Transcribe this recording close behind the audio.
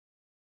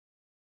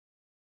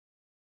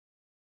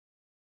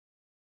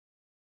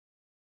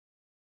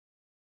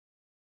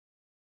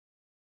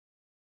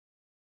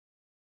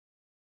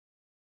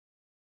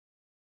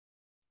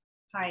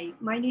Hi,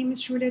 my name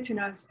is Shule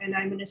Tinaz, and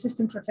I'm an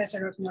assistant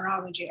professor of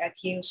neurology at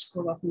Yale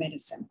School of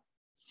Medicine.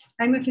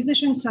 I'm a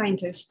physician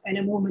scientist and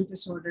a movement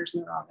disorders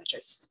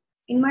neurologist.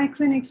 In my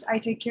clinics, I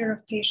take care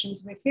of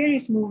patients with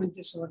various movement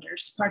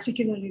disorders,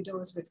 particularly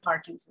those with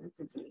Parkinson's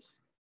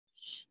disease.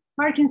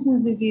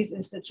 Parkinson's disease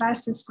is the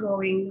fastest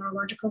growing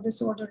neurological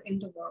disorder in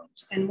the world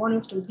and one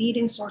of the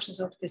leading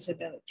sources of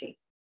disability.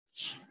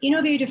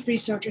 Innovative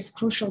research is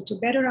crucial to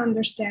better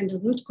understand the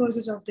root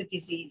causes of the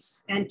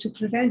disease and to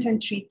prevent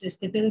and treat this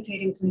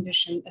debilitating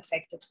condition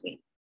effectively.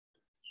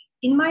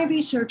 In my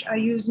research, I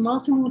use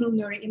multimodal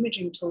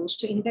neuroimaging tools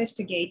to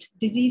investigate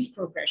disease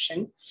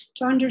progression,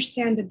 to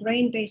understand the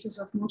brain basis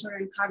of motor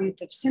and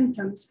cognitive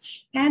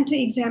symptoms, and to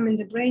examine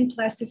the brain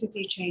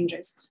plasticity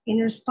changes in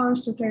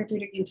response to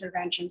therapeutic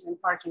interventions in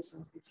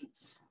Parkinson's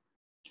disease.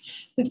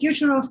 The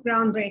future of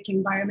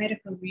groundbreaking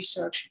biomedical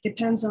research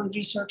depends on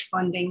research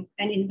funding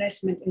and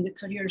investment in the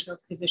careers of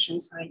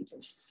physician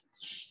scientists.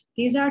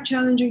 These are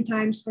challenging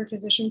times for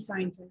physician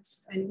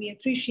scientists, and we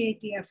appreciate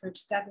the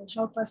efforts that will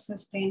help us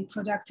sustain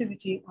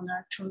productivity on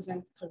our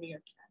chosen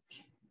career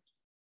paths.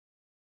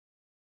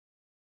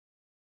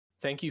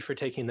 Thank you for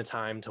taking the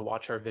time to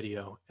watch our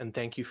video, and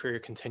thank you for your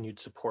continued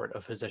support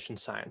of physician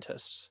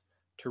scientists.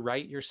 To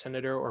write your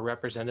senator or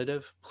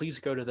representative, please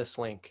go to this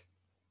link.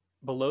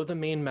 Below the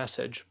main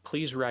message,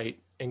 please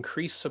write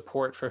 "Increase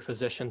support for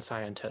physician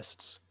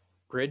scientists,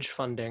 bridge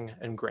funding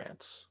and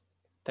grants."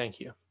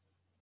 Thank you.